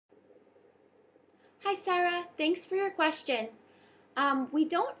Hi Sarah, thanks for your question. We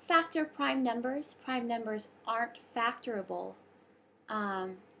don't factor prime numbers. Prime numbers aren't factorable.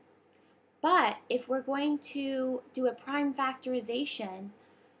 But if we're going to do a prime factorization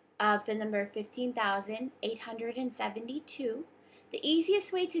of the number 15,872, the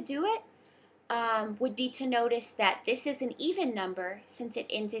easiest way to do it would be to notice that this is an even number since it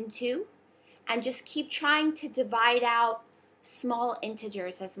ends in 2, and just keep trying to divide out small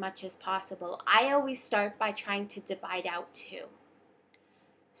integers as much as possible. I always start by trying to divide out 2.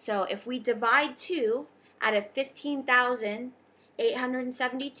 So if we divide 2 out of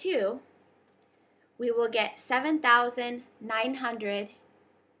 15,872, we will get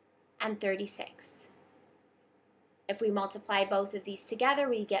 7,936. If we multiply both of these together,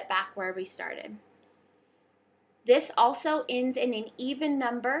 we get back where we started. This also ends in an even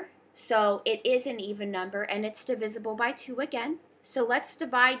number, so it is an even number and it's divisible by 2 again. So let's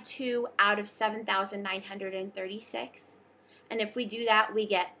divide 2 out of 7,936. And if we do that, we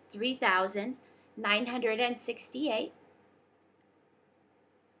get 3,968.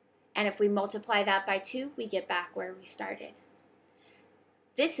 And if we multiply that by 2, we get back where we started.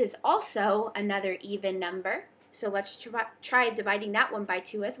 This is also another even number, so let's try dividing that one by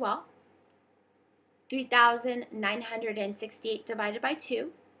 2 as well. 3,968 divided by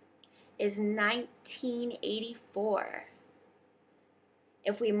 2 is 1984.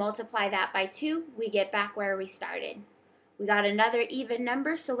 If we multiply that by 2, we get back where we started. We got another even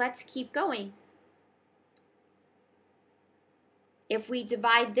number, so let's keep going. If we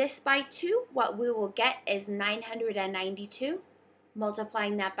divide this by 2, what we will get is 992.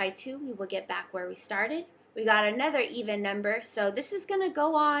 Multiplying that by 2, we will get back where we started. We got another even number, so this is going to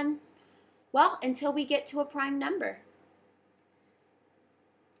go on, well, until we get to a prime number.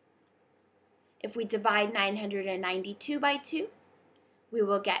 If we divide 992 by 2, we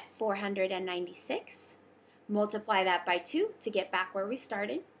will get 496. Multiply that by 2 to get back where we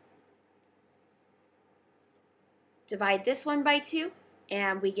started. Divide this one by 2,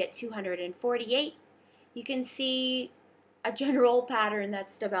 and we get 248. You can see a general pattern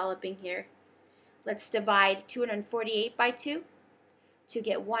that's developing here. Let's divide 248 by 2 to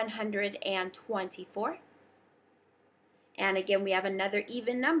get 124. And again, we have another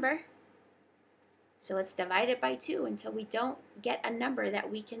even number. So let's divide it by 2 until we don't get a number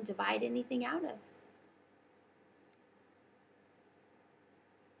that we can divide anything out of.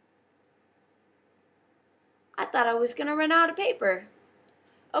 I thought I was going to run out of paper.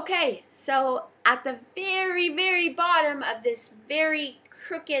 Okay, so at the very, very bottom of this very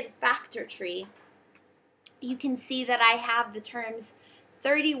crooked factor tree, you can see that I have the terms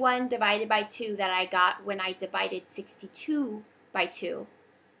 31 divided by 2 that I got when I divided 62 by 2.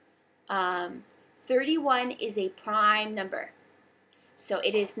 31 is a prime number. So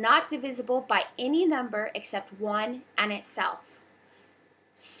it is not divisible by any number except 1 and itself.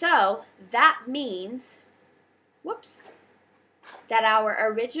 So that means, that our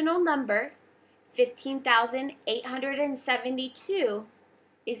original number, 15,872,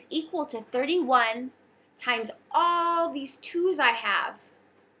 is equal to 31 times all these 2's I have.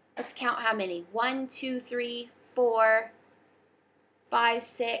 Let's count how many. 1, 2, 3, 4, 5,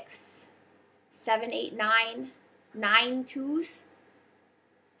 6, 7, 8, 9. 9 2's.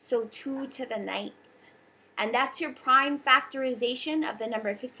 So 2 to the 9th. And that's your prime factorization of the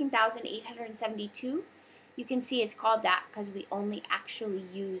number 15,872. You can see it's called that because we only actually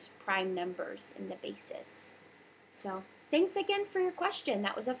use prime numbers in the basis. So thanks again for your question.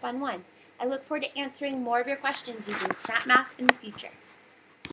 That was a fun one. I look forward to answering more of your questions using Snap Math in the future.